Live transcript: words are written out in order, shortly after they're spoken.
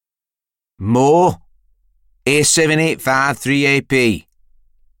Mo, A7853AP.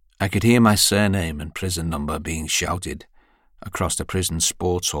 I could hear my surname and prison number being shouted across the prison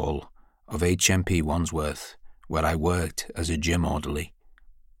sports hall of HMP Wandsworth, where I worked as a gym orderly.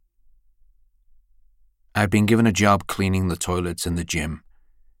 I had been given a job cleaning the toilets in the gym,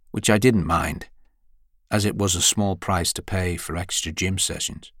 which I didn't mind, as it was a small price to pay for extra gym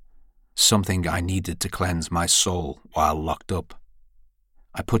sessions, something I needed to cleanse my soul while locked up.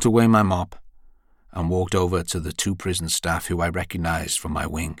 I put away my mop and walked over to the two prison staff who I recognised from my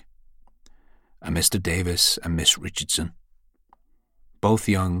wing, a Mr. Davis and Miss Richardson. Both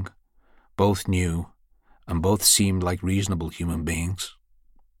young, both new, and both seemed like reasonable human beings.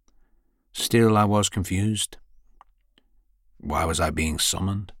 Still, I was confused. Why was I being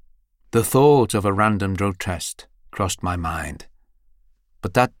summoned? The thought of a random drug test crossed my mind,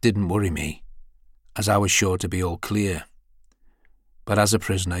 but that didn't worry me, as I was sure to be all clear. But as a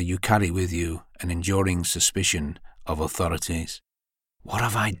prisoner, you carry with you an enduring suspicion of authorities. What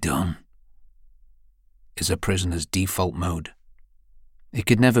have I done? Is a prisoner's default mode. It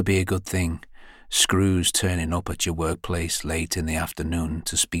could never be a good thing, screws turning up at your workplace late in the afternoon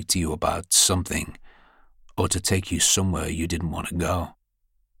to speak to you about something, or to take you somewhere you didn't want to go.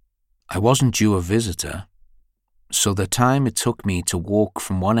 I wasn't due a visitor, so the time it took me to walk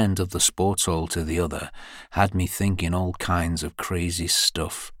from one end of the sports hall to the other had me thinking all kinds of crazy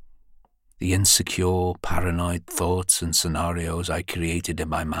stuff. The insecure, paranoid thoughts and scenarios I created in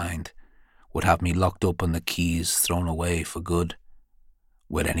my mind would have me locked up and the keys thrown away for good,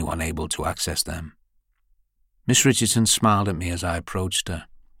 were anyone able to access them. Miss Richardson smiled at me as I approached her.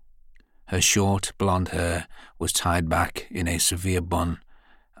 Her short, blonde hair was tied back in a severe bun,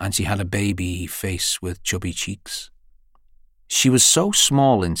 and she had a baby face with chubby cheeks. She was so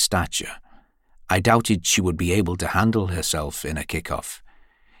small in stature, I doubted she would be able to handle herself in a kick-off,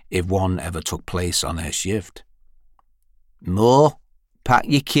 if one ever took place on her shift. "Mo, pack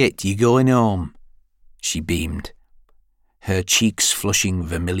your kit, you're going home," she beamed, her cheeks flushing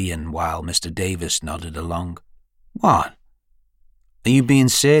vermilion while Mr. Davis nodded along. "What? Are you being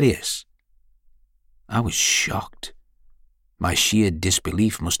serious?" I was shocked. My sheer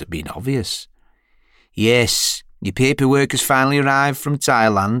disbelief must have been obvious. "Yes, your paperwork has finally arrived from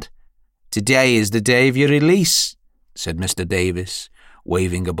Thailand. Today is the day of your release," said Mr. Davis,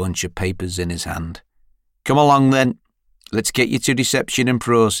 waving a bunch of papers in his hand. "Come along then. Let's get you to reception and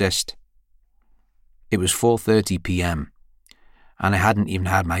processed." It was 4:30 p.m, and I hadn't even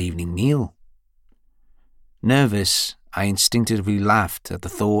had my evening meal. Nervous, I instinctively laughed at the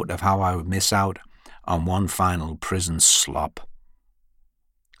thought of how I would miss out on one final prison slop.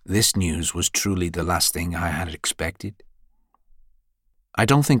 This news was truly the last thing I had expected. I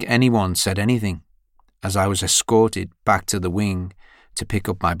don't think anyone said anything, as I was escorted back to the wing to pick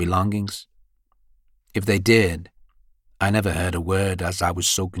up my belongings. If they did, I never heard a word as I was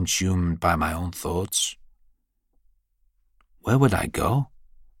so consumed by my own thoughts. Where would I go?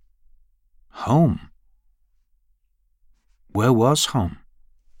 Home. Where was home?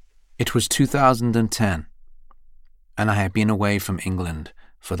 It was 2010, and I had been away from England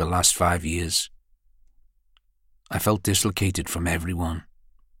for the last 5 years. I felt dislocated from everyone.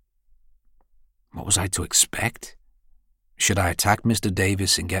 What was I to expect? Should I attack Mr.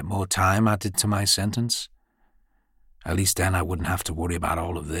 Davis and get more time added to my sentence? At least then I wouldn't have to worry about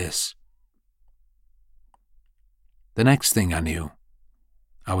all of this. The next thing I knew,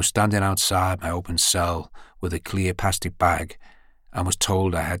 I was standing outside my open cell with a clear plastic bag and was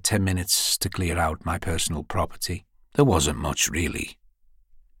told I had 10 minutes to clear out my personal property. There wasn't much, really.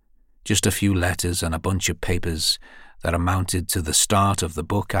 Just a few letters and a bunch of papers that amounted to the start of the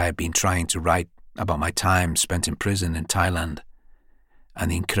book I had been trying to write about my time spent in prison in Thailand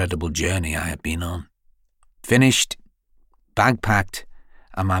and the incredible journey I had been on. Finished, bag packed,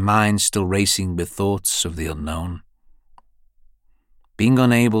 and my mind still racing with thoughts of the unknown. Being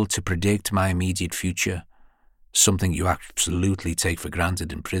unable to predict my immediate future, something you absolutely take for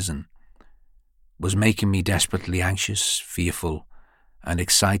granted in prison, was making me desperately anxious, fearful, and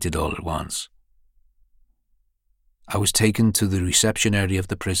excited all at once. I was taken to the reception area of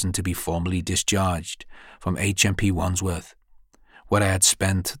the prison to be formally discharged from HMP Wandsworth, where I had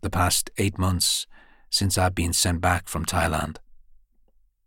spent the past 8 months since I'd been sent back from Thailand.